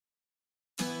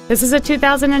This is a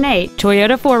 2008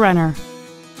 Toyota 4Runner.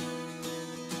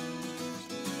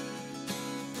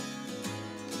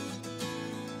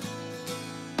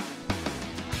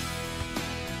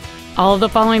 All of the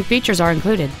following features are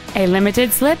included: a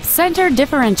limited slip center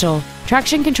differential,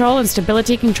 traction control and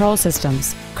stability control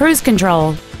systems, cruise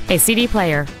control, a CD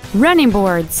player, running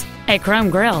boards, a chrome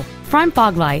grille, front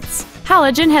fog lights,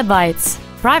 halogen headlights,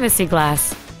 privacy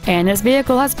glass, and this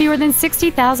vehicle has fewer than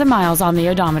 60,000 miles on the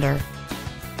odometer.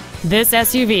 This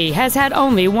SUV has had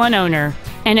only one owner,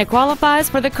 and it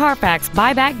qualifies for the Carfax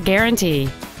buyback guarantee.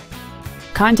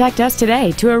 Contact us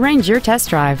today to arrange your test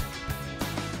drive.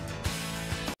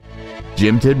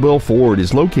 Jim Tidwell Ford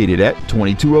is located at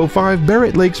 2205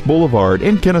 Barrett Lakes Boulevard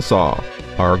in Kennesaw.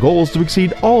 Our goal is to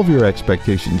exceed all of your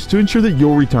expectations to ensure that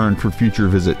you'll return for future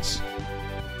visits.